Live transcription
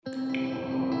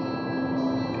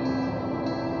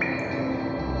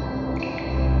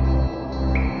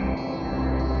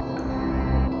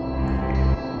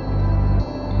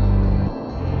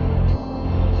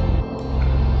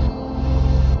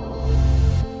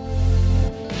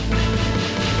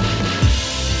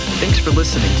for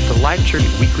listening to the Life Church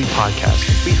Weekly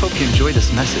Podcast. We hope you enjoy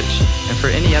this message. And for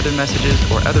any other messages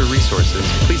or other resources,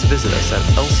 please visit us at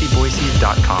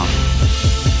lcboise.com.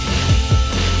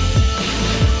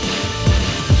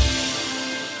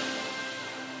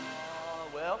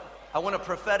 I want to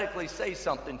prophetically say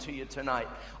something to you tonight.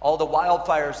 All the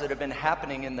wildfires that have been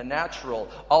happening in the natural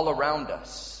all around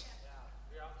us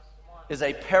is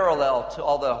a parallel to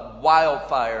all the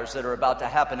wildfires that are about to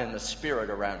happen in the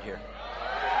spirit around here.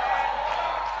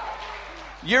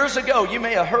 Years ago, you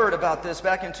may have heard about this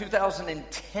back in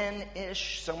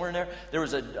 2010-ish, somewhere in there. There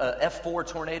was a F4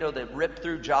 tornado that ripped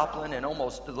through Joplin and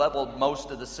almost leveled most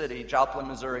of the city, Joplin,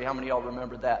 Missouri. How many of y'all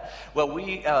remember that? Well,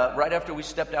 we right after we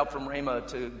stepped out from Rhema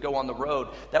to go on the road,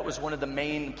 that was one of the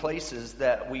main places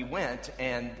that we went,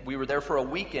 and we were there for a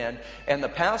weekend. And the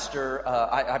pastor,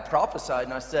 I prophesied,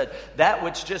 and I said, that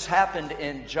which just happened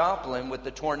in Joplin with the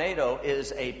tornado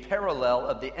is a parallel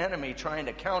of the enemy trying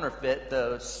to counterfeit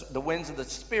the winds of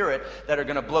the Spirit that are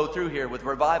going to blow through here with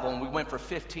revival. And we went for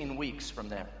 15 weeks from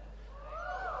there.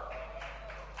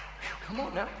 Come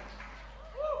on now.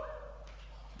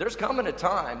 There's coming a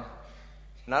time,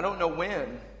 and I don't know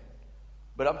when,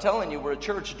 but I'm telling you, where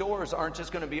church doors aren't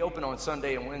just going to be open on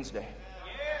Sunday and Wednesday.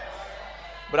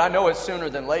 But I know it's sooner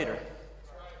than later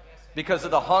because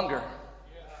of the hunger.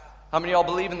 How many of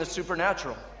y'all believe in the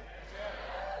supernatural?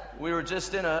 We were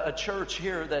just in a church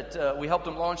here that we helped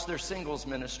them launch their singles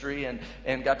ministry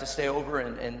and got to stay over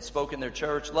and spoke in their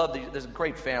church. There's a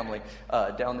great family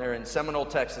down there in Seminole,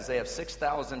 Texas. They have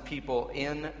 6,000 people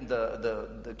in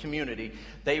the community.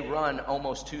 They run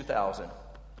almost 2,000.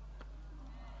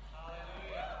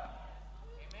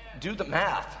 Do the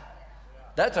math.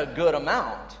 That's a good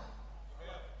amount.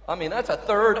 I mean, that's a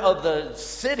third of the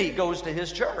city goes to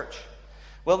his church.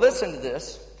 Well, listen to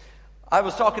this. I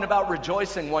was talking about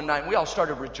rejoicing one night. We all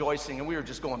started rejoicing, and we were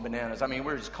just going bananas. I mean,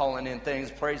 we were just calling in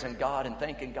things, praising God and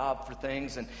thanking God for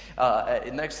things. And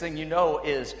next thing you know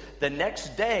is the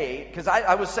next day, because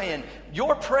I was saying,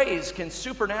 your praise can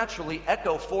supernaturally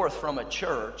echo forth from a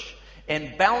church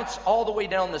and bounce all the way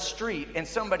down the street, and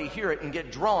somebody hear it and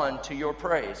get drawn to your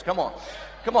praise. Come on.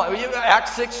 Come on,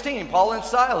 Acts 16, Paul and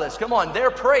Silas, come on, their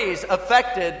praise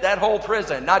affected that whole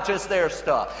prison, not just their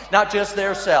stuff, not just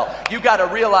their cell. You got to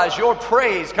realize your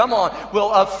praise, come on,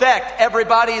 will affect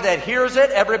everybody that hears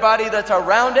it, everybody that's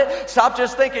around it. Stop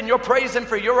just thinking you're praising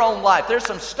for your own life. There's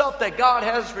some stuff that God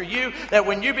has for you that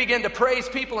when you begin to praise,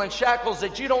 people in shackles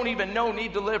that you don't even know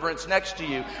need deliverance next to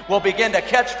you will begin to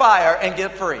catch fire and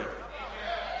get free.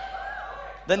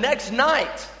 The next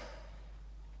night,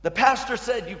 the pastor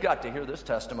said, "You've got to hear this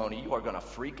testimony. You are going to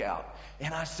freak out."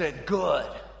 And I said, "Good."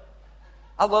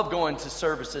 I love going to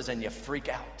services and you freak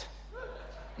out.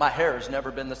 My hair has never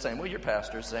been the same. Well, your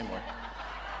pastor's the same way.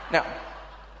 Now,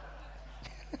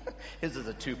 his is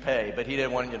a toupee, but he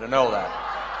didn't want you to know that.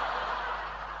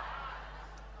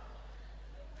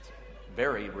 It's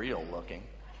very real looking.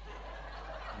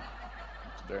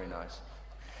 It's very nice.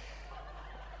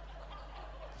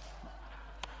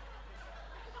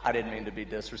 I didn't mean to be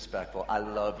disrespectful. I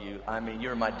love you. I mean,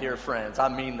 you're my dear friends. I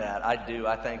mean that. I do.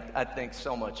 I think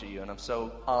so much of you, and I'm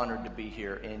so honored to be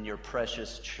here in your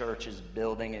precious church's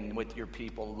building and with your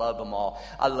people. Love them all.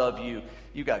 I love you.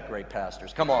 You got great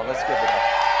pastors. Come on, let's give it up.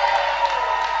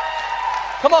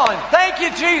 Come on. Thank you,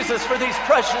 Jesus, for these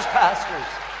precious pastors.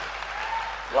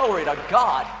 Glory to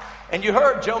God. And you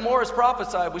heard Joe Morris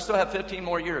prophesy. We still have 15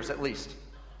 more years at least.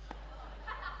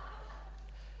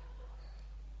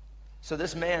 So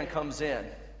this man comes in.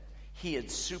 He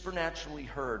had supernaturally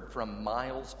heard from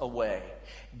miles away,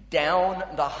 down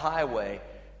the highway,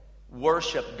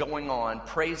 worship going on,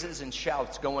 praises and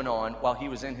shouts going on while he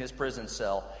was in his prison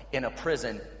cell in a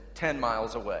prison 10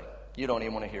 miles away. You don't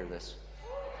even want to hear this.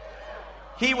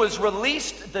 He was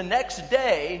released the next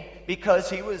day because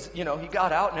he was, he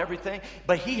got out and everything.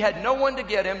 But he had no one to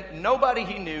get him, nobody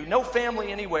he knew, no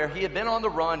family anywhere. He had been on the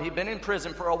run. He'd been in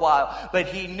prison for a while. But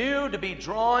he knew to be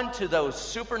drawn to those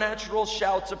supernatural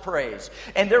shouts of praise.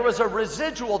 And there was a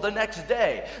residual the next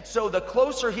day. So the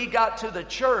closer he got to the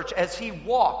church as he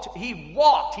walked. He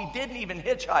didn't even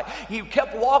hitchhike. He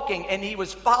kept walking, and he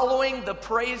was following the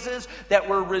praises that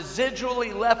were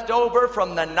residually left over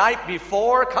from the night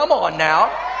before. Come on now.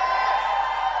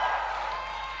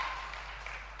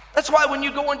 That's why when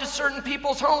you go into certain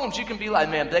people's homes, you can be like,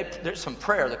 man, there's some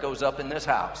prayer that goes up in this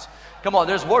house. Come on,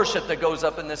 there's worship that goes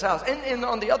up in this house. And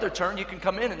on the other turn, you can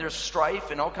come in and there's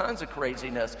strife and all kinds of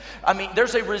craziness. I mean,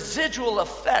 there's a residual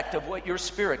effect of what your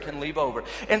spirit can leave over.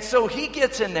 And so he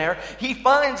gets in there. He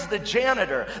finds the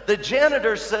janitor. The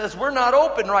janitor says, "We're not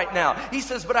open right now." He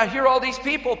says, "But I hear all these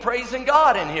people praising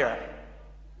God in here."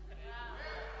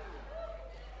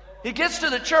 He gets to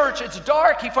the church, it's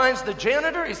dark, he finds the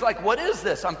janitor, he's like, what is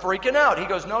this? I'm freaking out. He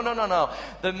goes, no.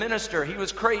 The minister, he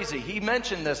was crazy. He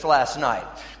mentioned this last night.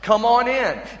 Come on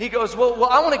in. He goes, well,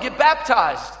 I want to get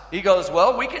baptized. He goes,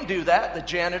 well, we can do that. The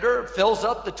janitor fills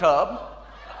up the tub,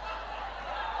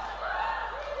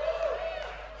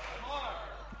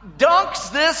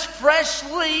 dunks this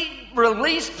freshly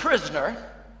released prisoner.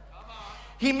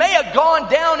 He may have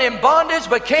gone down in bondage,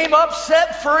 but came up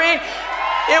set free.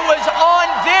 It was on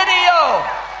video.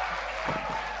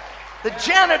 The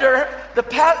janitor,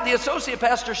 the associate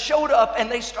pastor showed up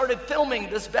and they started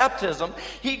filming this baptism.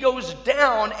 He goes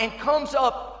down and comes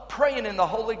up praying in the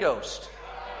Holy Ghost.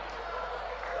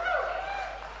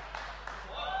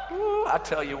 Ooh, I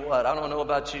tell you what, I don't know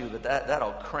about you, but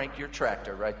that'll crank your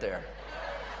tractor right there.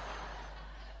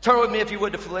 Turn with me, if you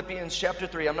would, to Philippians chapter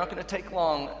 3. I'm not going to take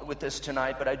long with this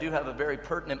tonight, but I do have a very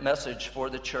pertinent message for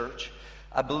the church.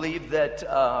 I believe that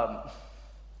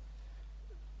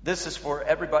this is for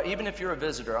everybody. Even if you're a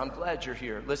visitor, I'm glad you're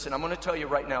here. Listen, I'm going to tell you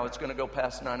right now, it's going to go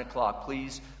past 9 o'clock.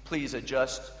 Please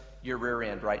adjust your rear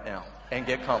end right now and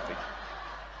get comfy.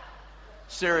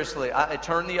 Seriously, I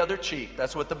turn the other cheek.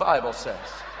 That's what the Bible says.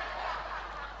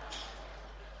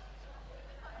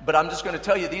 But I'm just going to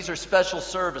tell you, these are special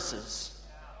services.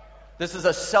 This is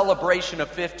a celebration of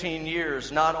 15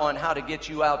 years, not on how to get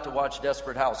you out to watch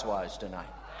Desperate Housewives tonight.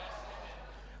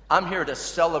 I'm here to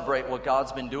celebrate what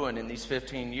God's been doing in these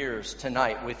 15 years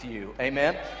tonight with you.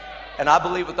 Amen? And I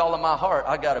believe with all of my heart,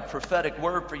 I got a prophetic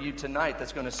word for you tonight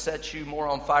that's going to set you more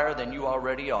on fire than you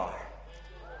already are.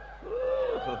 Ooh,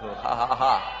 ha, ha,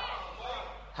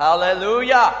 ha.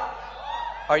 Hallelujah.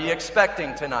 Are you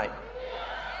expecting tonight?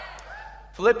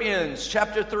 Philippians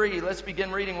chapter 3, let's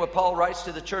begin reading what Paul writes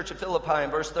to the church of Philippi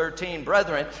in verse 13.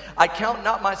 Brethren, I count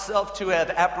not myself to have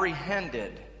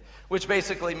apprehended, which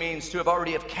basically means to have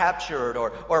already have captured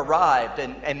or arrived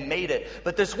and made it.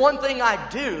 But this one thing I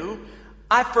do,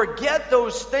 I forget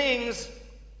those things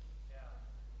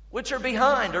which are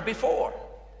behind or before.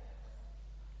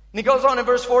 And he goes on in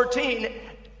verse 14,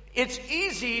 it's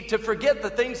easy to forget the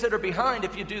things that are behind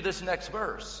if you do this next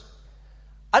verse.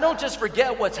 I don't just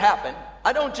forget what's happened.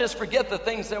 I don't just forget the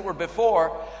things that were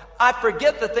before. I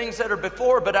forget the things that are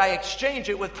before, but I exchange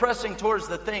it with pressing towards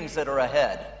the things that are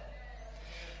ahead.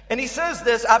 And he says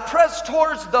this, I press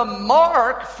towards the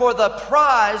mark for the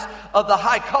prize of the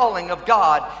high calling of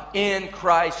God in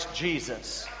Christ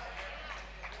Jesus.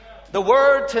 The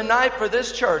word tonight for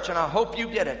this church, and I hope you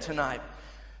get it tonight.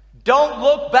 Don't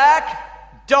look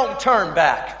back, don't turn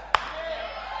back.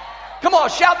 Come on,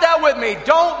 shout that with me.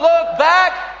 Don't look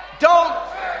back, don't turn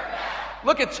back.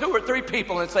 Look at 2 or 3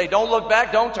 people and say, don't look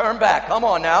back, don't turn back. Come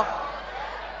on now.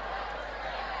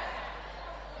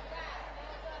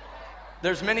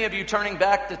 There's many of you turning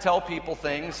back to tell people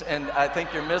things, and I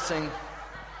think you're missing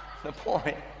the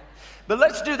point. But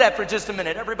let's do that for just a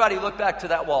minute. Everybody look back to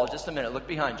that wall. Just a minute. Look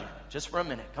behind you. Just for a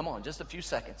minute. Come on, just a few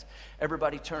seconds.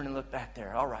 Everybody turn and look back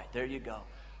there. All right, there you go.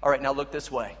 All right, now look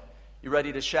this way. You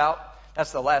ready to shout?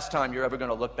 That's the last time you're ever going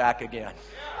to look back again.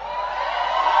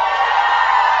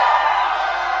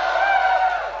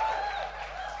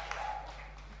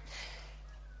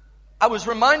 I was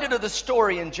reminded of the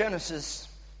story in Genesis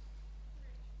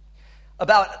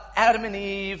about Adam and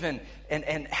Eve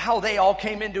and how they all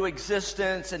came into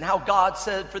existence and how God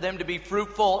said for them to be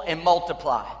fruitful and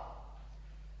multiply.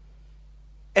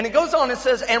 And it goes on and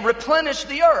says, and replenish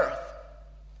the earth.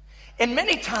 And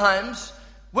many times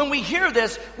when we hear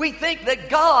this, we think that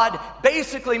God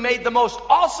basically made the most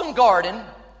awesome garden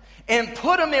and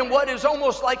put them in what is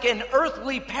almost like an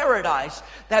earthly paradise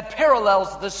that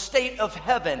parallels the state of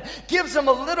heaven. Gives them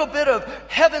a little bit of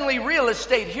heavenly real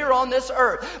estate here on this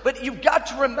earth. But you've got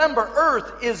to remember,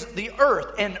 earth is the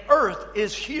earth, and earth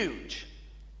is huge.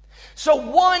 So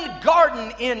one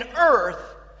garden in earth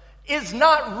is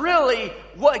not really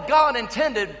what God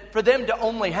intended for them to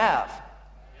only have.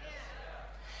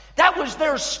 That was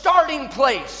their starting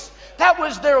place. That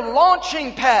was their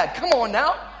launching pad. Come on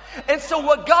now. And so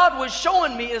what God was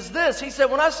showing me is this. He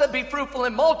said, when I said be fruitful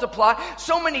and multiply,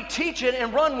 so many teach it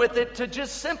and run with it to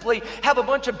just simply have a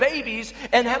bunch of babies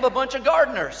and have a bunch of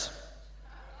gardeners.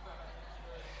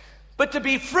 But to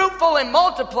be fruitful and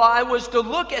multiply was to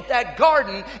look at that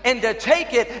garden and to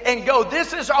take it and go,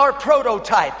 this is our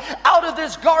prototype. Out of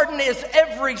this garden is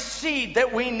every seed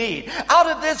that we need. Out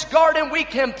of this garden we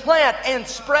can plant and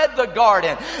spread the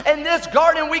garden. In this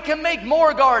garden we can make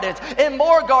more gardens and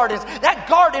more gardens. That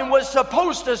garden was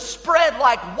supposed to spread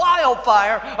like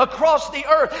wildfire across the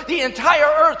earth. The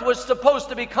entire earth was supposed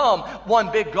to become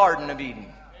one big Garden of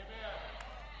Eden.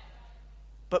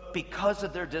 But because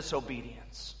of their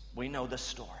disobedience, we know the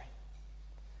story.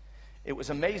 It was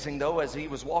amazing, though, as he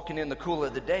was walking in the cool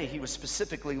of the day, he was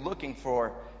specifically looking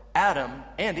for Adam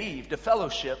and Eve to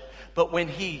fellowship. But when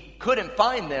he couldn't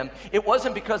find them, it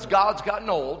wasn't because God's gotten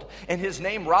old and his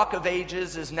name, Rock of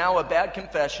Ages, is now a bad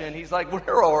confession. He's like,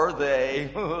 where are they?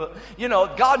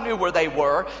 God knew where they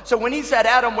were. So when he said,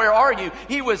 Adam, where are you?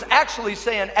 He was actually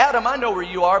saying, Adam, I know where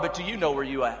you are, but do you know where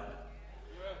you at?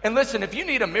 And listen, if you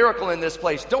need a miracle in this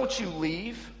place, don't you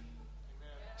leave.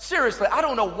 Seriously, I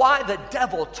don't know why the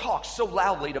devil talks so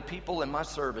loudly to people in my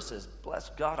services. Bless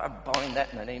God, I bind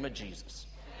that in the name of Jesus.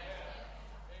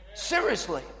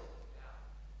 Seriously.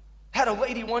 Had a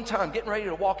lady one time getting ready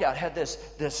to walk out, had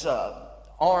this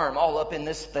arm all up in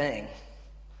this thing.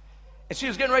 And she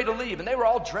was getting ready to leave, and they were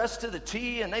all dressed to the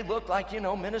T, and they looked like,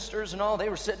 ministers and all. They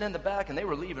were sitting in the back, and they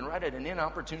were leaving right at an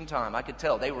inopportune time. I could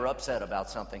tell they were upset about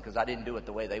something because I didn't do it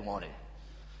the way they wanted.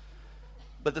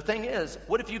 But the thing is,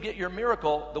 what if you get your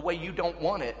miracle the way you don't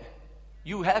want it?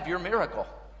 You have your miracle.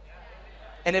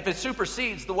 And if it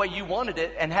supersedes the way you wanted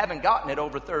it and haven't gotten it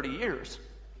over 30 years.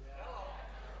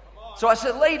 So I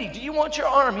said, lady, do you want your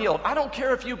arm healed? I don't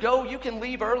care if you go. You can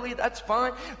leave early. That's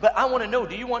fine. But I want to know,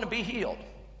 do you want to be healed?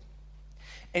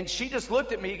 And she just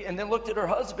looked at me and then looked at her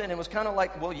husband and was kind of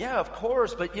like, well, yeah, of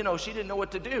course. But, she didn't know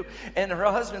what to do. And her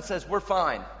husband says, we're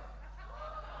fine.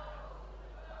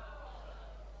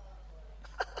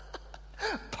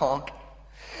 Punk.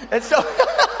 And so,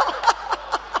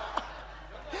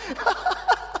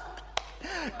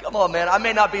 come on, man. I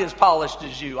may not be as polished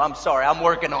as you. I'm sorry. I'm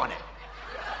working on it.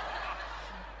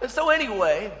 And so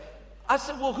anyway, I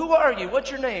said, well, who are you?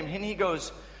 What's your name? And he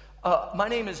goes, my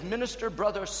name is Minister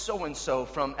Brother So-and-so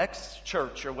from X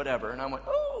church or whatever. And I went,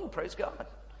 oh, praise God.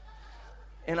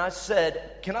 And I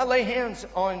said, can I lay hands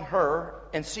on her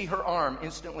and see her arm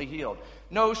instantly healed?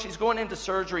 No, she's going into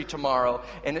surgery tomorrow,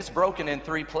 and it's broken in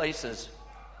 3 places.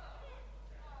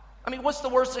 I mean, what's the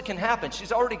worst that can happen?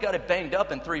 She's already got it banged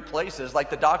up in 3 places.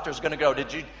 Like the doctor's going to go,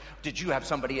 did you have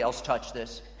somebody else touch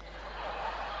this?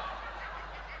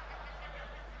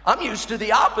 I'm used to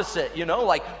the opposite,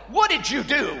 like, what did you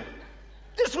do?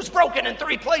 This was broken in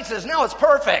 3 places. Now it's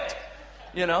perfect,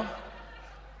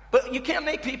 But you can't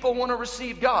make people want to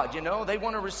receive God, They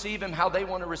want to receive him how they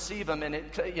want to receive him. And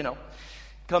it,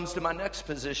 comes to my next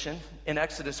position in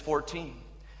Exodus 14.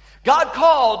 God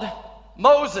called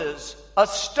Moses, a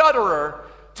stutterer,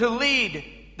 to lead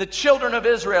the children of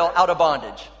Israel out of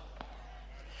bondage.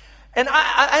 And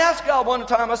I asked God one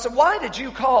time, I said, why did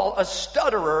you call a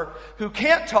stutterer who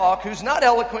can't talk, who's not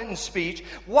eloquent in speech,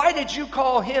 why did you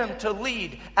call him to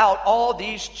lead out all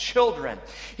these children?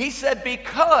 He said,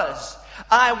 because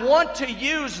I want to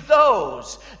use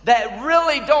those that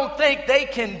really don't think they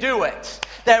can do it,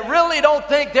 that really don't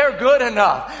think they're good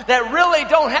enough, that really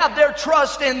don't have their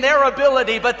trust in their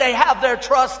ability, but they have their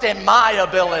trust in my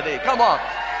ability. Come on.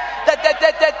 That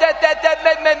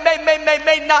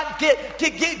may not get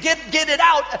it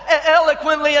out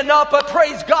eloquently enough, but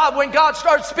praise God, when God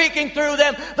starts speaking through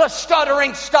them, the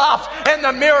stuttering stops and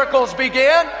the miracles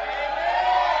begin.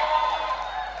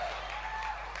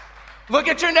 Look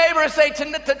at your neighbor and say,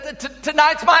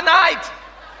 tonight's my night.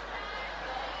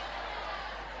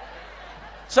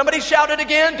 Somebody shout it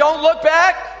again. Don't look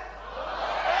back.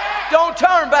 Don't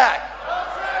turn back.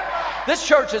 This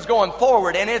church is going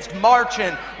forward, and it's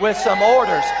marching with some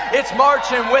orders. It's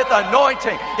marching with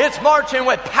anointing. It's marching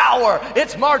with power.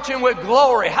 It's marching with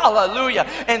glory. Hallelujah.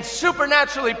 And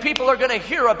supernaturally, people are going to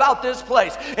hear about this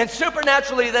place. And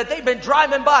supernaturally, that they've been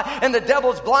driving by and the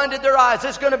devil's blinded their eyes.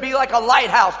 It's going to be like a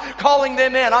lighthouse calling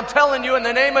them in. I'm telling you, in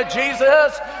the name of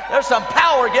Jesus, there's some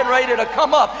power getting ready to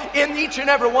come up in each and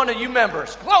every one of you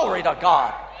members. Glory to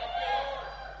God.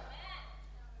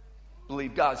 I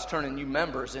believe God's turning you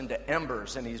members into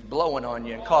embers, and he's blowing on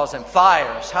you and causing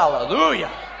fires.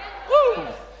 Hallelujah. Woo.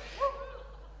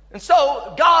 And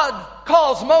so God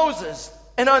calls Moses,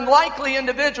 an unlikely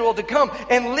individual, to come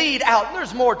and lead out.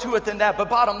 There's more to it than that, but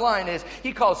bottom line is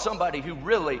he calls somebody who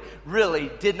really,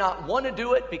 really did not want to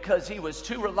do it because he was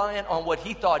too reliant on what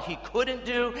he thought he couldn't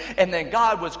do, and then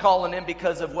God was calling him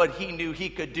because of what he knew he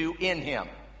could do in him.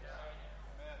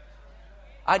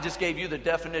 I just gave you the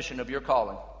definition of your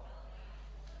calling.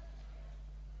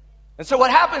 And so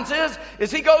what happens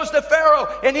is he goes to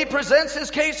Pharaoh and he presents his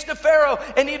case to Pharaoh,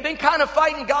 and he'd been kind of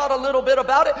fighting God a little bit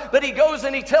about it, but he goes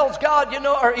and he tells God,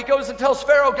 or he goes and tells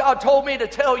Pharaoh, God told me to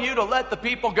tell you to let the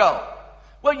people go.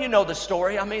 Well, you know the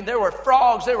story. I mean, there were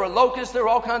frogs, there were locusts, there were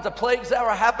all kinds of plagues that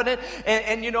were happening,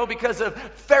 and you know, because of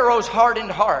Pharaoh's hardened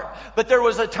heart. But there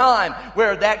was a time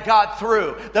where that got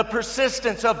through. The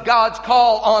persistence of God's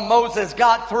call on Moses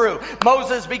got through.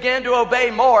 Moses began to obey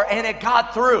more, and it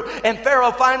got through. And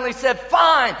Pharaoh finally said,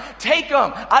 fine, take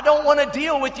them. I don't want to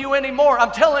deal with you anymore.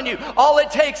 I'm telling you, all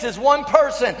it takes is one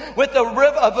person with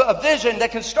a vision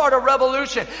that can start a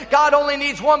revolution. God only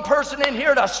needs one person in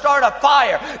here to start a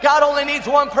fire. God only needs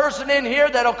one person in here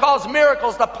that'll cause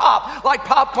miracles to pop like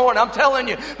popcorn, I'm telling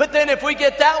you. But then if we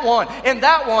get that one and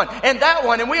that one and that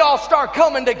one and we all start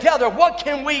coming together, what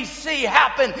can we see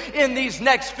happen in these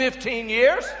next 15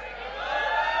 years?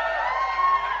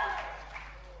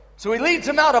 So he leads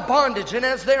them out of bondage, and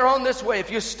as they're on this way,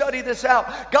 if you study this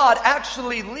out, God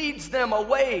actually leads them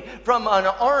away from an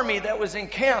army that was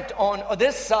encamped on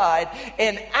this side,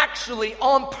 and actually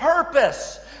on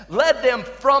purpose led them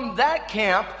from that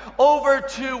camp over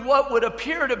to what would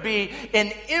appear to be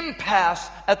an impasse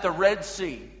at the Red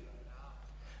Sea.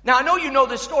 Now, I know you know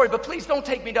this story, but please don't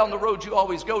take me down the road you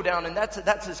always go down, and that's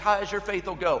as high as your faith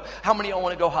will go. How many of y'all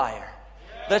want to go higher?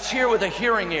 Let's hear with a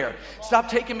hearing ear. Stop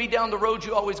taking me down the road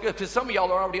you always go, because some of y'all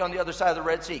are already on the other side of the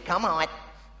Red Sea. Come on.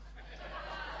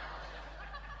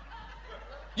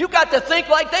 You got to think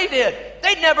like they did.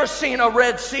 They'd never seen a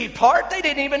Red Sea part. They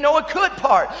didn't even know it could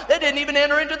part. They didn't even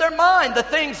enter into their mind the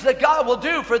things that God will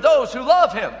do for those who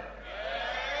love Him.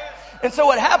 And so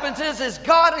what happens is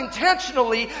God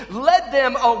intentionally led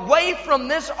them away from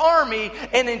this army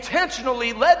and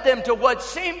intentionally led them to what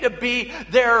seemed to be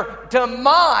their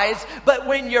demise. But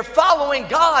when you're following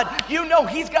God, you know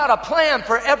He's got a plan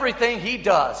for everything He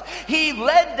does. He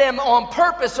led them on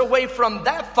purpose away from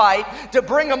that fight to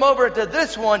bring them over to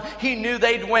this one He knew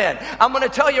they'd win. I'm going to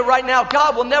tell you right now,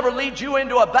 God will never lead you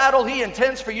into a battle He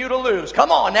intends for you to lose. Come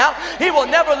on now. He will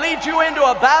never lead you into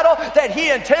a battle that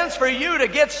He intends for you to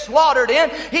get slaughtered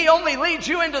in. He only leads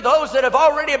you into those that have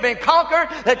already been conquered,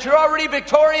 that you're already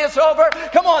victorious over.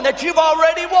 Come on, that you've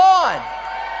already won.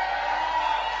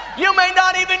 You may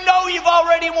not even know you've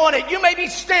already won it. You may be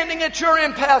standing at your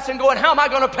impasse and going, how am I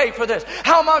going to pay for this?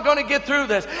 How am I going to get through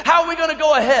this? How are we going to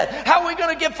go ahead? How are we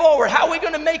going to get forward? How are we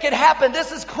going to make it happen?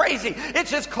 This is crazy.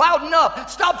 It's just clouding up.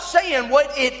 Stop saying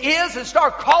what it is and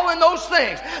start calling those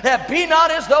things that be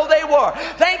not as though they were.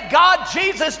 Thank God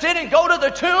Jesus didn't go to the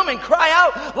tomb and cry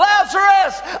out,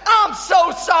 Lazarus, I'm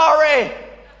so sorry.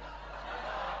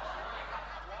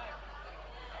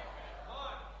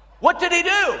 What did He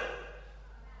do?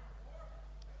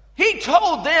 He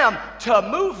told them to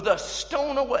move the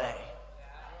stone away.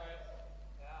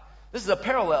 This is a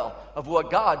parallel of what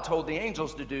God told the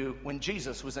angels to do when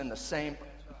Jesus was in the same.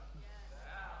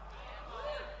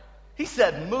 He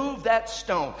said, move that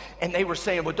stone. And they were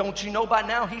saying, well, don't you know by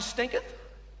now He stinketh?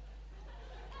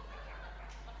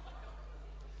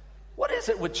 What is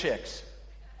it with chicks?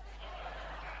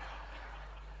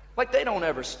 Like they don't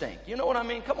ever stink. You know what I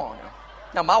mean? Come on now.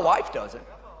 Now my wife doesn't.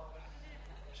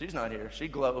 She's not here. She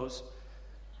glows.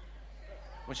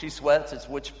 When she sweats, it's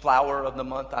which flower of the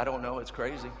month? I don't know. It's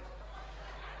crazy.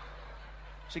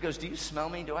 She goes, do you smell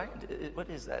me? What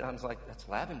is that? I was like, that's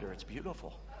lavender. It's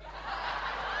beautiful.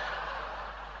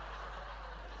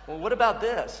 Well, what about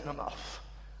this? And I'm like,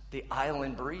 the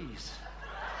island breeze.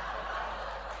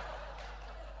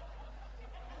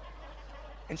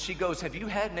 And she goes, have you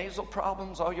had nasal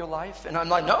problems all your life? And I'm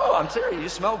like, no, I'm serious. You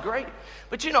smell great.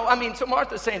 But you know, I mean, so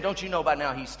Martha's saying, don't you know by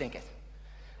now He stinketh?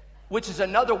 Which is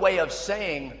another way of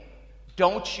saying,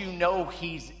 don't you know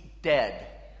He's dead?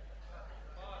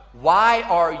 Why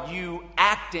are you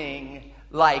acting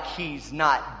like He's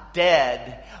not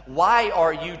dead? Why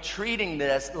are you treating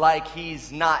this like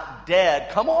He's not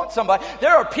dead? Come on, somebody.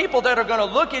 There are people that are going to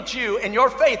look at you in your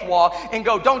faith walk and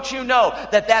go, don't you know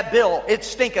that bill, it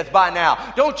stinketh by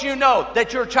now? Don't you know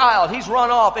that your child, he's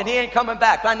run off and he ain't coming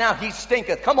back? By now he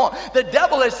stinketh. Come on. The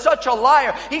devil is such a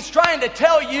liar. He's trying to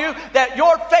tell you that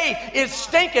your faith is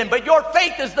stinking, but your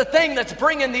faith is the thing that's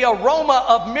bringing the aroma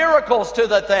of miracles to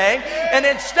the thing. And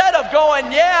instead of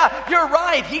going, yeah, you're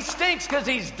right, he stinks because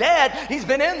he's dead. He's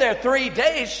been in there 3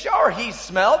 days. Sure, he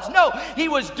smells. No, he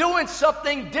was doing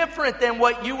something different than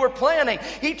what you were planning.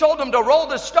 He told them to roll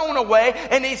the stone away,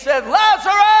 and he said,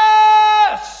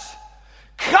 Lazarus,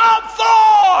 come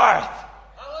forth.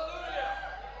 Hallelujah.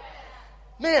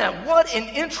 Man, what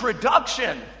an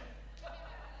introduction.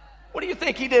 What do you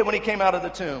think he did when he came out of the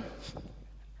tomb?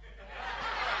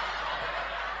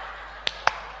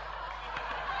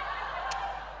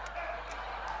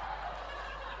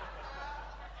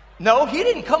 No, he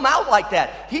didn't come out like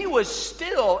that. He was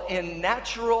still in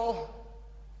natural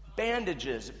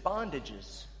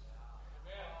bondages.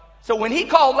 So when he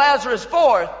called Lazarus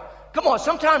forth, come on,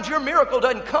 sometimes your miracle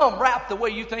doesn't come wrapped the way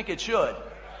you think it should.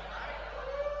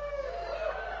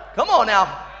 Come on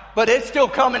now. But it's still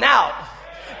coming out.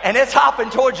 And it's hopping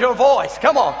towards your voice.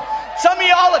 Come on. Some of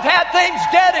y'all have had things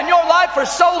dead in your life for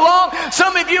so long.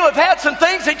 Some of you have had some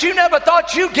things that you never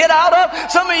thought you'd get out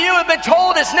of. Some of you have been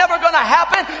told it's never going to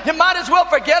happen. You might as well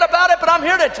forget about it. But I'm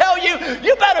here to tell you,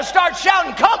 you better start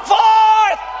shouting, come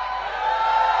forth!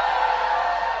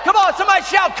 Come on, somebody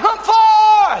shout, come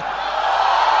forth!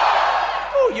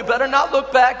 Oh, you better not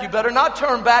look back. You better not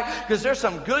turn back, because there's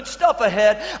some good stuff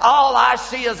ahead. All I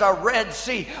see is a Red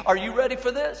Sea. Are you ready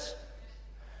for this?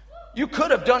 You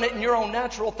could have done it in your own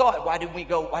natural thought. Why did we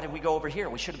go over here?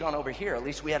 We should have gone over here. At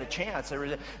least we had a chance.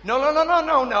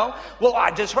 No. Well,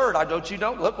 I just heard. Don't you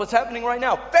know? Look what's happening right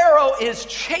now. Pharaoh is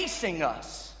chasing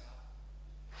us.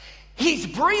 He's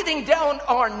breathing down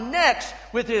our necks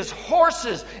with his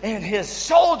horses and his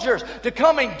soldiers to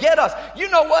come and get us. You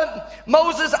know what,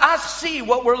 Moses? I see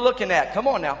what we're looking at. Come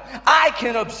on now. I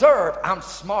can observe. I'm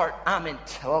smart. I'm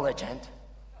intelligent.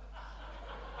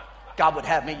 God would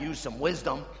have me use some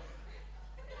wisdom.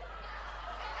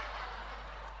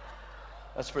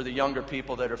 That's for the younger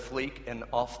people that are fleek and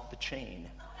off the chain.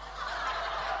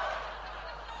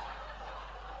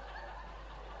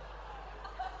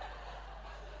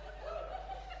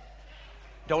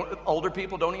 Older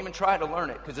people don't even try to learn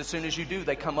it, because as soon as you do,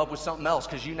 they come up with something else,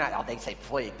 because they say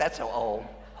fleek. That's so old.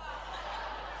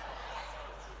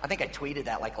 I think I tweeted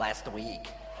that like last week.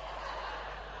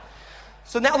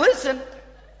 So now listen.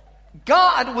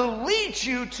 God will lead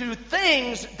you to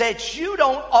things that you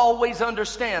don't always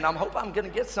understand. I hope I'm going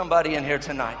to get somebody in here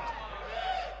tonight.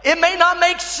 It may not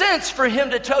make sense for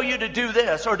him to tell you to do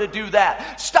this or to do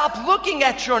that. Stop looking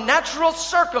at your natural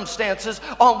circumstances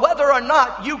on whether or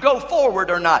not you go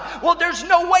forward or not. Well, there's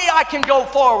no way I can go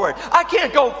forward. I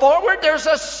can't go forward. There's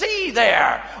a sea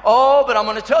there. Oh, but I'm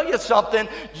going to tell you something.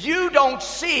 You don't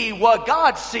see what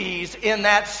God sees in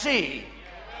that sea.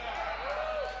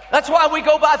 That's why we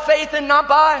go by faith and not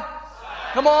by.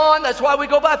 Come on, that's why we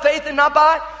go by faith and not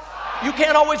by. You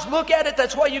can't always look at it.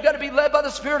 That's why you got to be led by the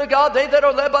Spirit of God. They that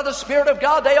are led by the Spirit of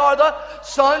God, they are the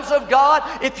sons of God.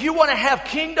 If you want to have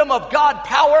kingdom of God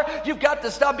power, you've got to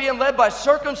stop being led by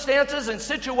circumstances and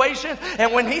situations.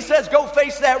 And when he says, go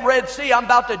face that Red Sea, I'm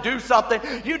about to do something,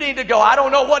 you need to go, I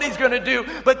don't know what he's going to do,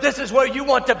 but this is where you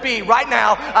want to be right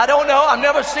now. I don't know. I've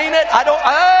never seen it.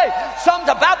 Something's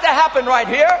about to happen right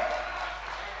here.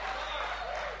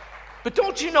 But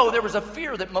don't you know there was a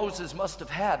fear that Moses must have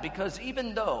had, because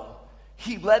even though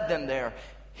he led them there,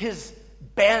 his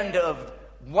band of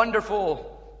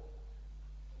wonderful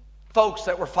folks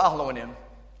that were following him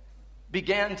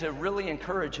began to really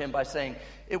encourage him by saying,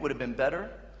 it would have been better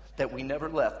that we never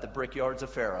left the brickyards of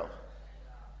Pharaoh.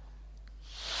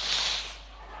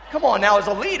 Come on now, as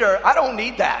a leader, I don't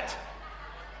need that.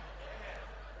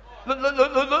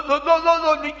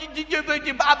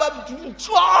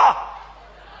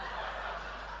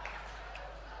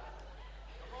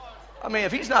 I mean,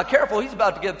 if he's not careful, he's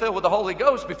about to get filled with the Holy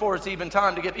Ghost before it's even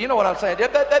time to get, you know what I'm saying?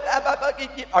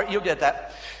 You'll get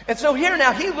that. And so here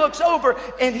now, he looks over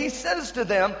and he says to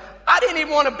them, I didn't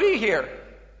even want to be here.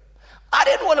 I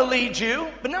didn't want to lead you,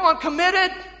 but now I'm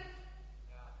committed.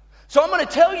 So I'm going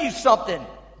to tell you something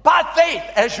by faith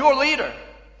as your leader.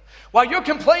 While you're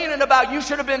complaining about you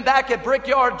should have been back at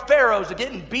Brickyard Pharaoh's,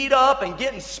 getting beat up and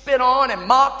getting spit on and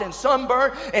mocked and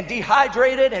sunburned and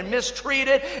dehydrated and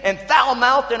mistreated and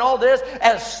foul-mouthed and all this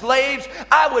as slaves,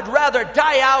 I would rather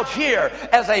die out here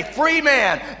as a free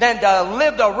man than to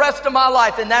live the rest of my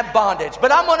life in that bondage.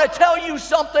 But I'm going to tell you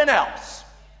something else.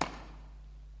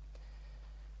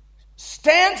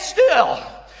 Stand still,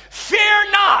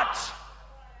 fear not,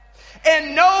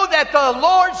 and know that the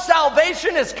Lord's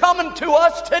salvation is coming to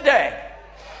us today.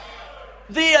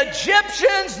 The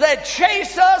Egyptians that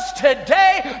chase us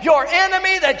today, your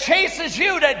enemy that chases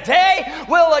you today,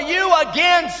 will you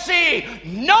again see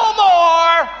no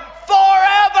more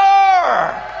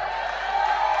forever.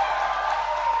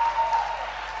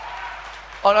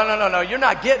 Oh, no, you're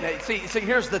not getting it. See,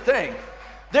 here's the thing.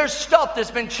 There's stuff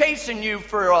that's been chasing you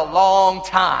for a long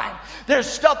time. There's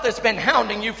stuff that's been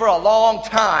hounding you for a long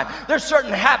time. There's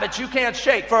certain habits you can't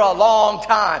shake for a long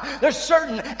time. There's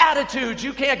certain attitudes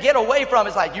you can't get away from.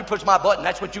 It's like, you push my button,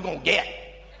 that's what you're going to get.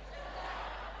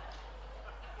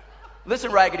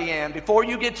 Listen, Raggedy Ann, before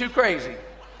you get too crazy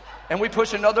and we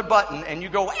push another button and you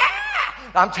go,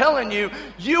 I'm telling you,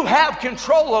 you have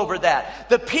control over that.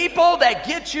 The people that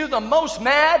get you the most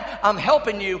mad, I'm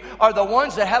helping you, are the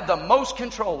ones that have the most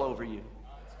control over you.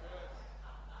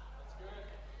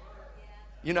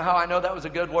 You know how I know that was a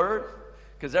good word?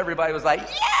 Because everybody was like,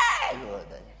 yeah!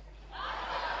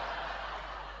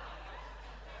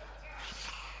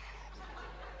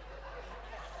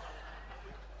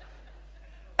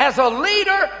 As a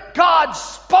leader, God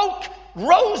spoke,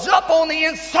 rose up on the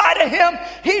inside of him.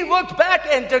 He looked back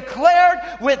and declared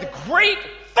with great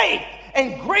faith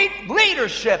and great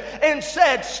leadership and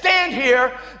said, stand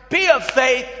here, be of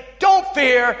faith, don't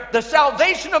fear. The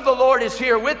salvation of the Lord is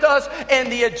here with us.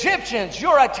 And the Egyptians,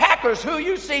 your attackers who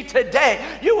you see today,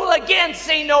 you will again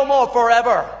see no more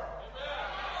forever.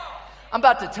 I'm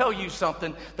about to tell you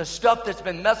something. The stuff that's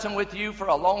been messing with you for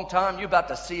a long time, you're about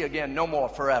to see again no more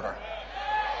forever.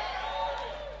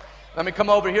 Let me come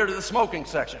over here to the smoking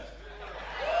section.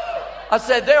 I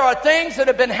said, there are things that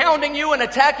have been hounding you and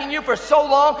attacking you for so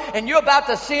long, and you're about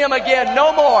to see them again.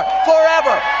 No more.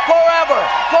 Forever, forever,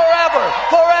 forever,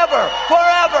 forever,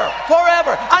 forever,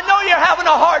 forever. I know you're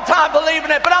having a hard time believing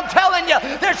it, but I'm telling you,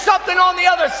 there's something on the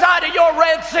other side of your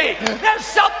Red Sea. There's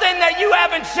something that you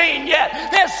haven't seen yet.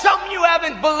 There's something you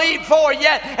haven't believed for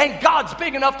yet, and God's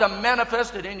big enough to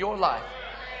manifest it in your life.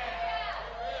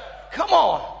 Come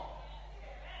on.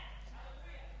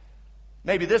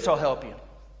 Maybe this will help you.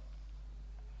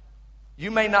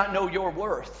 You may not know your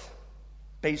worth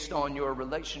based on your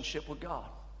relationship with God.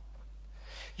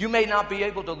 You may not be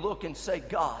able to look and say,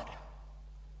 God,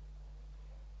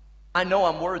 I know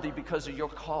I'm worthy because of your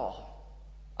call.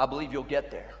 I believe you'll get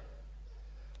there.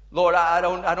 Lord, I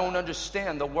don't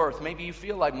understand the worth. Maybe you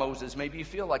feel like Moses. Maybe you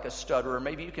feel like a stutterer.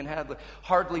 Maybe you can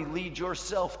hardly lead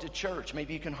yourself to church.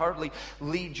 Maybe you can hardly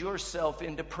lead yourself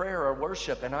into prayer or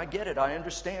worship. And I get it. I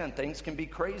understand. Things can be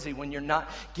crazy when you're not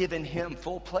giving Him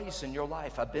full place in your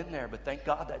life. I've been there, but thank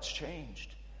God that's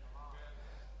changed.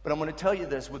 But I'm going to tell you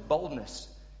this with boldness.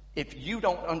 If you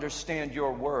don't understand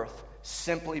your worth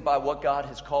simply by what God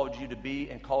has called you to be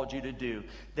and called you to do,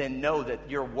 then know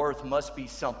that your worth must be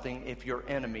something if your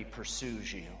enemy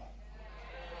pursues you.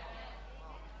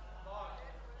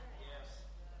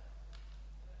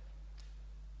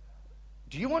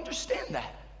 Do you understand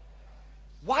that?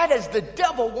 Why does the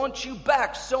devil want you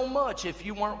back so much if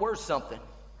you weren't worth something?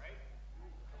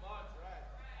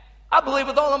 I believe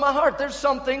with all of my heart there's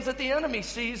some things that the enemy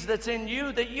sees that's in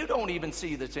you that you don't even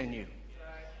see that's in you.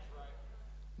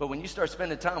 But when you start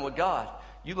spending time with God,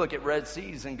 you look at Red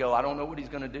Seas and go, I don't know what He's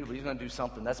going to do, but He's going to do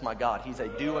something. That's my God. He's a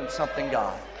doing something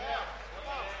God.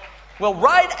 Well,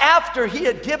 right after He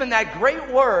had given that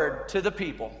great word to the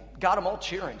people, got them all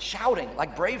cheering, shouting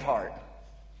like Braveheart.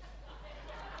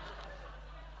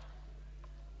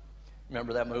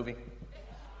 Remember that movie?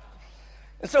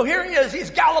 And so here he is, he's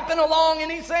galloping along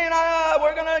and he's saying,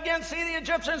 we're going to again see the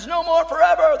Egyptians no more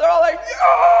forever. They're all like,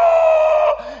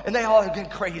 yeah! And they all have been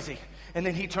crazy. And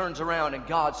then he turns around and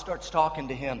God starts talking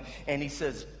to him and he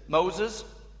says, Moses,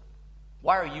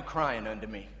 why are you crying unto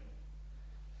me?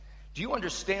 Do you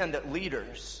understand that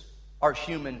leaders are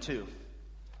human too?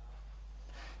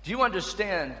 Do you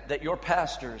understand that your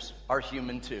pastors are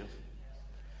human too?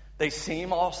 They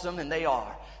seem awesome, and they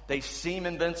are. They seem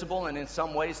invincible, and in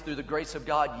some ways, through the grace of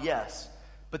God, yes.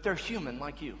 But they're human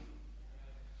like you.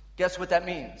 Guess what that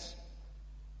means?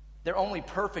 They're only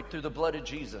perfect through the blood of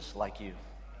Jesus like you.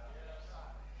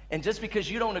 And just because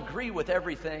you don't agree with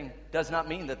everything does not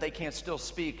mean that they can't still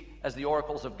speak as the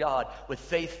oracles of God with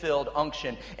faith-filled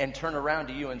unction and turn around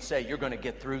to you and say, you're going to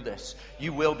get through this.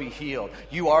 You will be healed.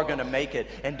 You are going to make it.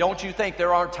 And don't you think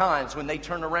there are times when they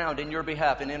turn around in your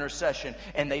behalf in intercession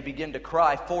and they begin to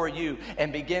cry for you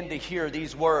and begin to hear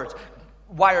these words,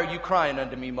 why are you crying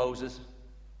unto me, Moses?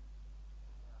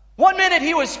 One minute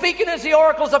he was speaking as the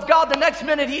oracles of God. The next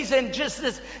minute he's in just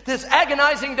this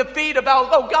agonizing defeat about,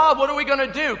 oh God, what are we going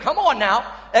to do? Come on now.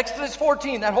 Exodus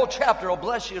 14, that whole chapter will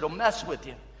bless you. It'll mess with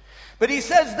you. But he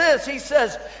says this. He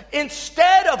says,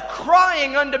 instead of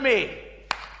crying unto me,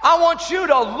 I want you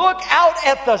to look out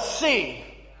at the sea.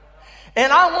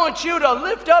 And I want you to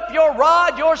lift up your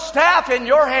rod, your staff, and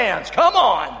your hands. Come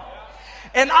on.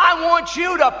 And I want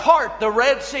you to part the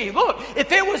Red Sea. Look,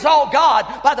 if it was all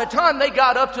God, by the time they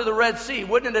got up to the Red Sea,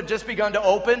 wouldn't it have just begun to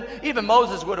open? Even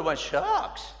Moses would have went,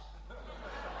 shucks.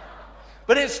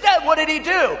 But instead, what did he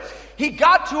do? He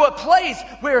got to a place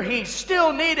where he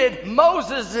still needed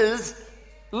Moses's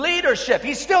leadership.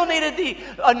 He still needed the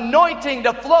anointing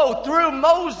to flow through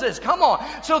Moses. Come on.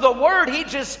 So the word he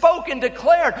just spoke and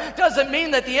declared doesn't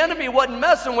mean that the enemy wasn't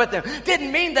messing with him.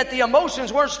 Didn't mean that the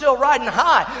emotions weren't still riding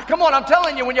high. Come on, I'm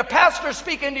telling you, when your pastors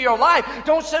speak into your life,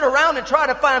 don't sit around and try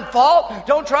to find fault.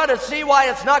 Don't try to see why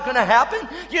it's not going to happen.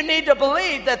 You need to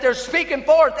believe that they're speaking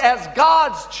forth as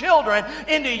God's children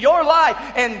into your life.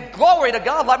 And glory to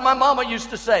God, like my mama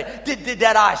used to say, did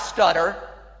that I stutter?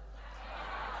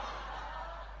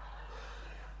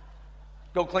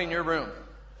 Go clean your room.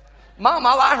 Mom,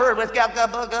 all I heard was bugga,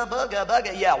 bugga,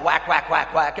 bugga. Yeah, whack, whack,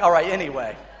 whack, whack. All right,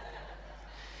 anyway.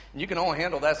 You can only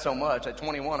handle that so much. At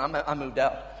 21, I moved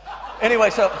out. Anyway,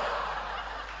 but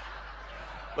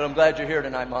I'm glad you're here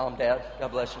tonight, Mom, Dad.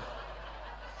 God bless you.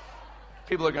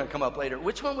 People are going to come up later.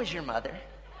 Which one was your mother?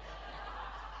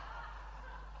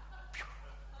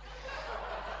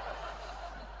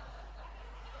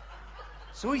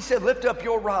 So he said, lift up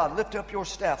your rod, lift up your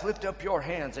staff, lift up your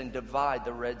hands and divide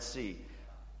the Red Sea.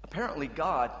 Apparently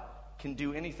God can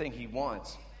do anything he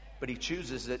wants, but he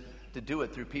chooses to do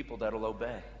it through people that will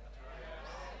obey.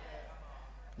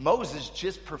 Moses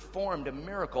just performed a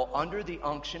miracle under the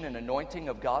unction and anointing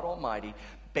of God Almighty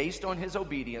based on his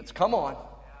obedience. Come on.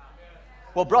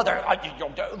 Well, brother,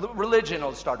 religion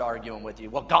will start arguing with you.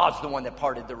 Well, God's the one that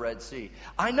parted the Red Sea.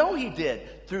 I know he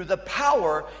did, through the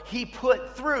power he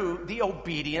put through the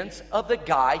obedience of the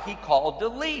guy he called to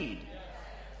lead.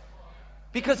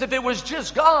 Because if it was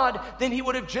just God, then he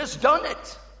would have just done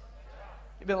it.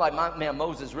 You'd be like, man,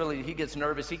 Moses really, he gets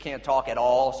nervous. He can't talk at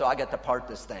all, so I got to part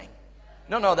this thing.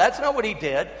 No, that's not what he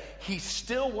did. He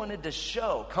still wanted to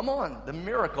show, come on, the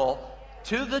miracle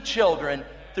to the children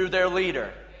through their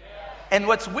leader. And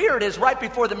what's weird is right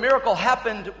before the miracle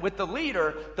happened with the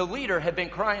leader had been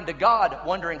crying to God,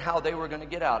 wondering how they were going to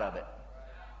get out of it.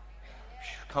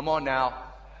 Come on now.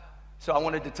 So I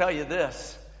wanted to tell you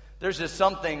this. There's just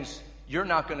some things you're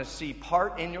not going to see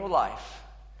part in your life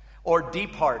or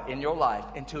depart in your life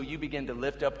until you begin to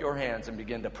lift up your hands and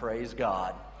begin to praise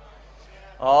God.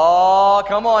 Oh,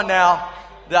 come on now.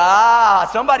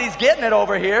 Somebody's getting it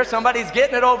over here. Somebody's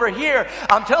getting it over here.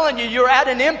 I'm telling you, you're at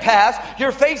an impasse.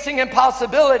 You're facing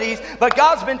impossibilities. But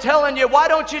God's been telling you, why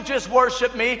don't you just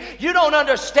worship me? You don't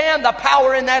understand the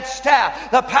power in that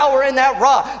staff, the power in that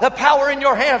rod, the power in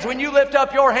your hands. When you lift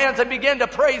up your hands and begin to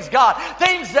praise God,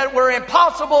 things that were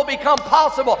impossible become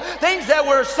possible. Things that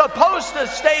were supposed to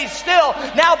stay still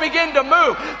now begin to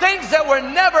move. Things that were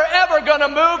never ever going to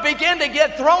move begin to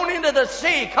get thrown into the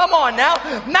sea. Come on now.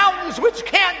 Mountains which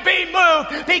can't be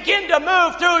moved begin to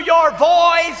move through your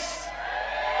voice.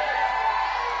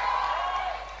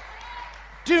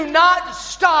 Do not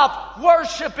stop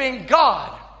worshiping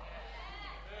God.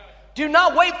 Do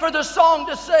not wait for the song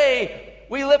to say,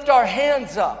 we lift our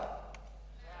hands up.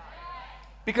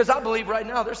 Because I believe right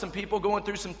now there's some people going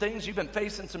through some things. You've been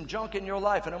facing some junk in your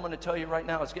life. And I'm going to tell you right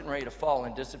now, it's getting ready to fall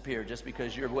and disappear just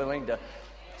because you're willing to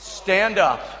stand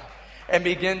up and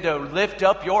begin to lift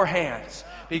up your hands.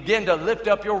 Begin to lift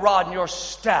up your rod and your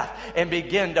staff and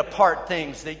begin to part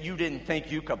things that you didn't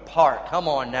think you could part. Come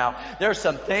on now. There's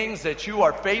some things that you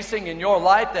are facing in your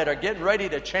life that are getting ready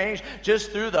to change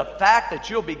just through the fact that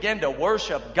you'll begin to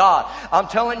worship God. I'm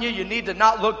telling you, you need to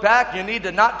not look back. You need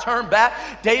to not turn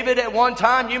back. David at one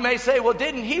time, you may say, well,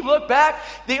 didn't he look back?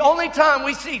 The only time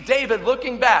we see David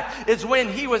looking back is when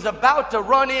he was about to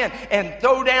run in and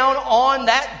throw down on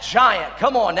that giant.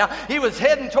 Come on now. He was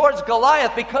heading towards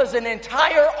Goliath because an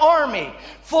entire army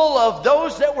full of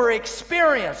those that were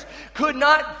experienced could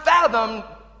not fathom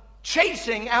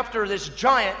chasing after this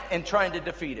giant and trying to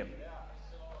defeat him.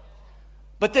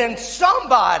 But then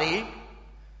somebody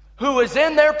who was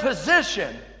in their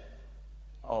position,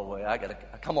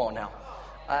 come on now.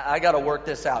 I got to work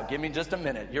this out. Give me just a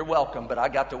minute. You're welcome, but I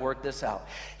got to work this out.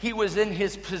 He was in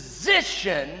his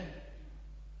position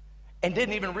and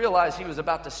didn't even realize he was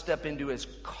about to step into his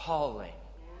calling.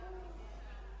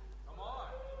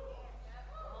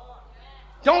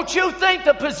 Don't you think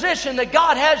the position that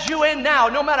God has you in now,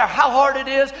 no matter how hard it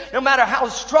is, no matter how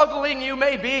struggling you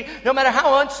may be, no matter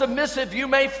how unsubmissive you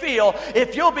may feel,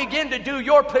 if you'll begin to do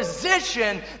your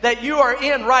position that you are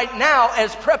in right now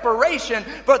as preparation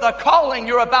for the calling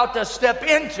you're about to step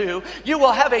into, you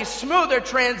will have a smoother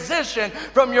transition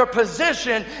from your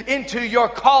position into your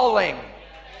calling.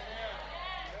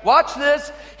 Watch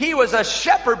this. He was a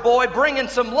shepherd boy bringing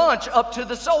some lunch up to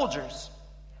the soldiers.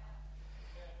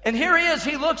 And here he is,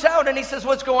 he looks out and he says,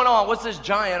 what's going on? What's this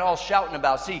giant all shouting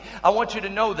about? See, I want you to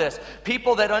know this.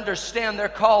 People that understand their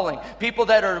calling, people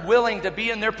that are willing to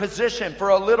be in their position for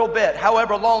a little bit,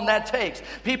 however long that takes,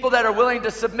 people that are willing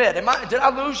to submit. Did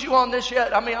I lose you on this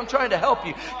yet? I'm trying to help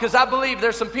you because I believe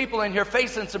there's some people in here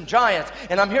facing some giants.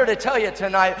 And I'm here to tell you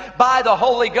tonight, by the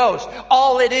Holy Ghost,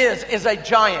 all it is a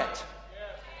giant.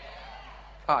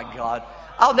 Oh, God.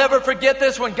 I'll never forget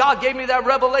this. When God gave me that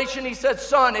revelation, He said,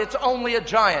 son, it's only a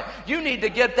giant. You need to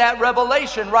get that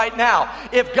revelation right now.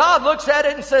 If God looks at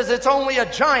it and says it's only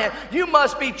a giant, you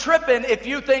must be tripping if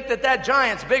you think that that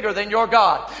giant's bigger than your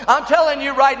God. I'm telling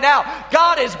you right now,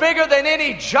 God is bigger than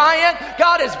any giant.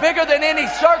 God is bigger than any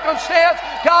circumstance.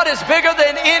 God is bigger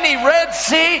than any Red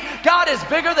Sea. God is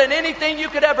bigger than anything you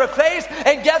could ever face.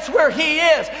 And guess where He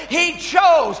is? He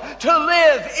chose to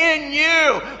live in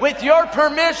you with your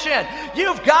permission. You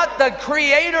you've got the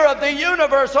creator of the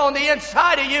universe on the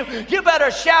inside of you, you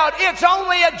better shout, it's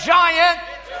only a giant.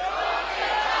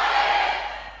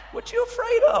 What you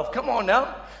afraid of? Come on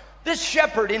now. This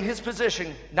shepherd in his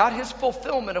position, not his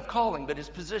fulfillment of calling, but his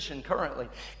position currently,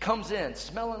 comes in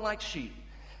smelling like sheep,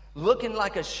 looking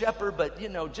like a shepherd, but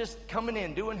just coming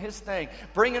in, doing his thing,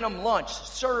 bringing them lunch,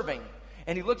 serving.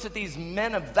 And he looks at these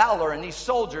men of valor and these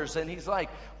soldiers, and he's like,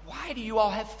 why do you all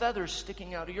have feathers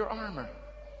sticking out of your armor?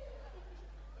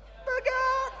 My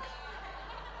God.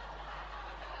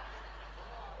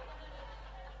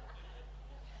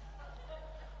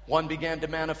 One began to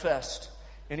manifest.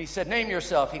 And he said, name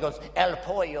yourself. He goes, El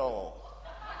Pollo.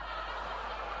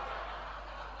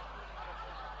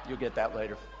 You'll get that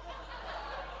later.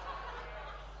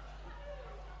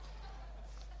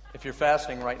 If you're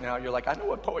fasting right now, you're like, I know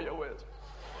what pollo is.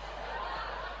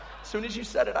 As soon as you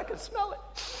said it, I could smell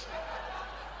it.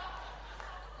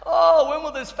 Oh, when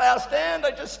will this fast end?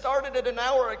 I just started it an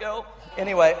hour ago.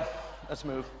 Anyway, let's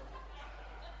move.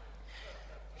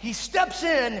 He steps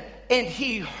in and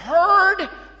he heard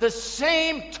the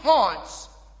same taunts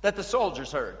that the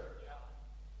soldiers heard.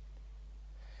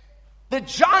 The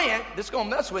giant, this is going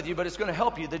to mess with you, but it's going to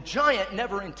help you. The giant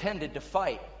never intended to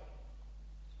fight.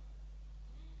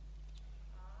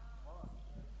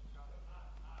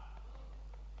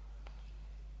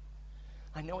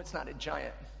 I know it's not a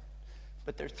giant,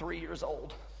 but they're 3 years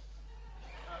old.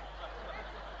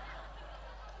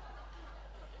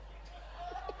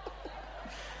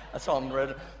 I saw them,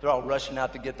 they're all rushing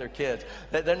out to get their kids.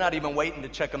 They're not even waiting to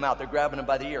check them out. They're grabbing them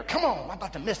by the ear. Come on, I'm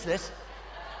about to miss this.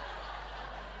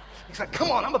 He's like,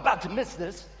 come on, I'm about to miss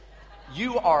this.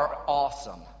 You are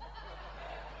awesome.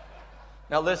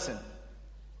 Now listen.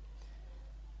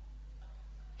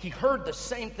 He heard the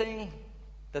same thing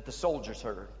that the soldiers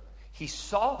heard. He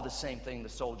saw the same thing the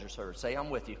soldiers heard. Say, I'm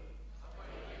with you.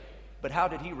 But how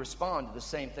did he respond to the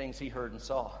same things he heard and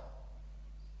saw?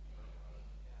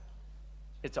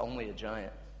 It's only a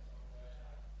giant.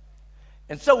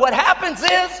 And so what happens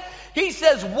is, he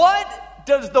says, what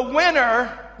does the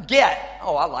winner get?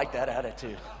 Oh, I like that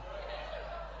attitude.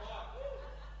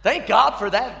 Thank God for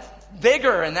that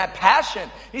vigor and that passion.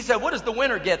 He said, what does the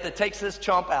winner get that takes this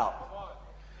chump out?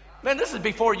 Man, this is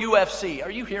before UFC.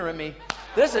 Are you hearing me?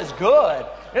 This is good.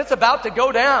 It's about to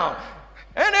go down.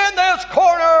 And in this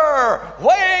corner,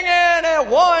 weighing in at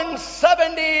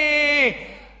 170,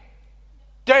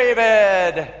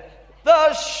 David,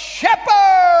 the shepherd.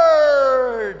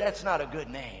 That's not a good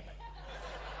name.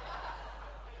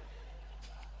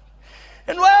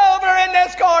 And way over in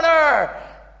this corner,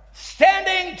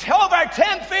 standing over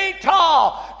 10 feet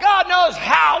tall. God knows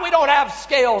how we don't have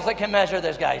scales that can measure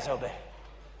this guy so big.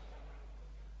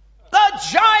 The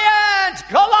giant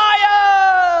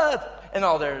Goliath. And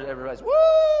all there, everybody's,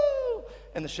 woo!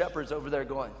 And the shepherd's over there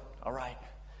going, all right.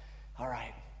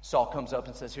 Saul comes up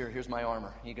and says, here's my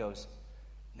armor. He goes,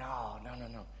 no.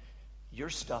 Your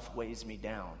stuff weighs me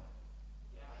down.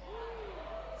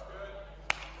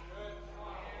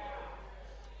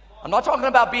 I'm not talking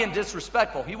about being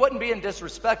disrespectful. He wasn't being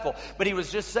disrespectful, but he was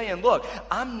just saying, look,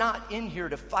 I'm not in here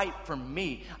to fight for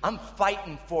me. I'm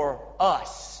fighting for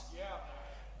us.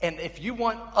 And if you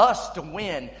want us to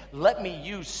win, let me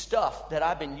use stuff that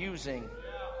I've been using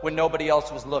when nobody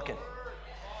else was looking.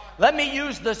 Let me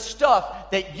use the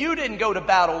stuff that you didn't go to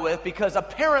battle with, because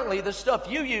apparently the stuff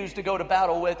you used to go to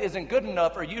battle with isn't good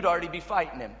enough, or you'd already be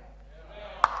fighting him.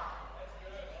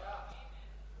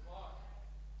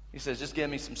 He says, just give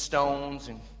me some stones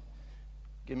and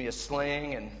give me a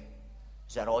sling, and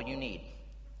is that all you need?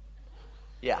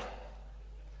 Yeah.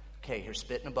 Okay, here's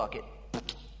spit in a bucket.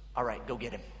 All right, go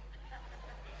get him.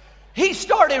 He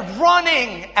started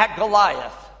running at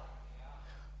Goliath.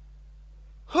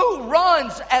 Who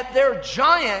runs at their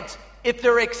giant if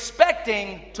they're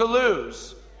expecting to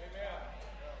lose?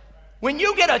 When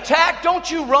you get attacked, don't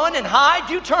you run and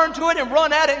hide. You turn to it and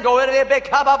run at it and go,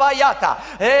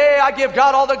 hey, I give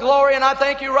God all the glory, and I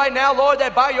thank you right now, Lord,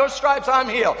 that by your stripes I'm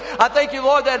healed. I thank you,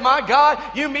 Lord, that my God,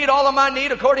 you meet all of my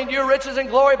need according to your riches and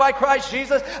glory by Christ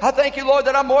Jesus. I thank you, Lord,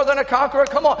 that I'm more than a conqueror.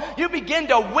 Come on. You begin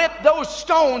to whip those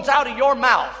stones out of your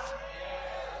mouth.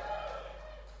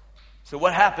 So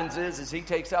what happens is he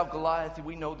takes out Goliath.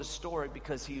 We know the story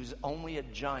because he was only a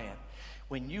giant.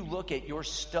 When you look at your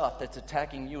stuff that's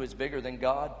attacking you as bigger than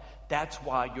God, that's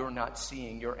why you're not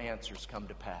seeing your answers come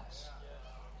to pass.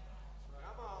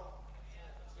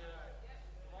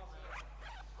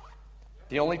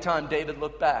 The only time David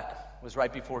looked back was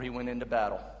right before he went into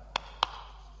battle.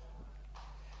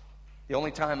 The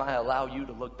only time I allow you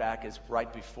to look back is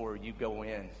right before you go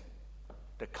in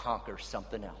to conquer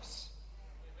something else.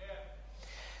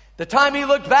 The time he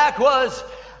looked back was,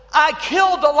 I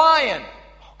killed a lion.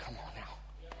 Oh, come on now.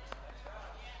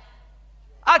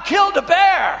 I killed a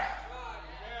bear.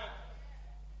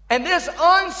 And this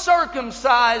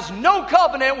uncircumcised, no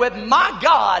covenant with my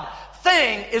God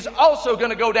thing is also going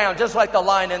to go down, just like the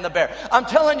lion and the bear. I'm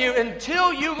telling you,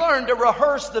 until you learn to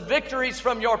rehearse the victories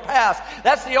from your past,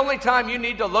 that's the only time you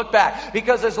need to look back.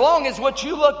 Because as long as what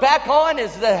you look back on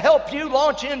is to help you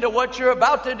launch into what you're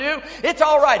about to do, it's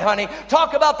all right, honey.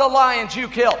 Talk about the lions you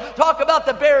kill. Talk about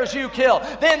the bears you kill.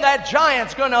 Then that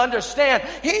giant's going to understand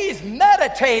he's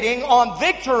meditating on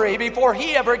victory before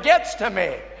he ever gets to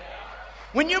me.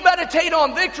 When you meditate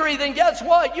on victory, then guess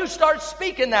what? You start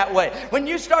speaking that way. When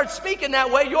you start speaking that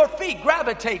way, your feet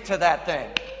gravitate to that thing.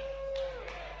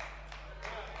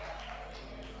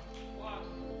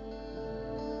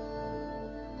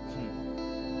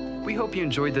 We hope you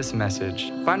enjoyed this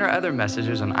message. Find our other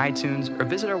messages on iTunes or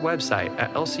visit our website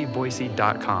at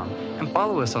lcboise.com and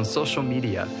follow us on social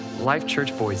media, Life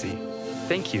Church Boise.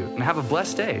 Thank you and have a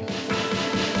blessed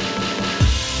day.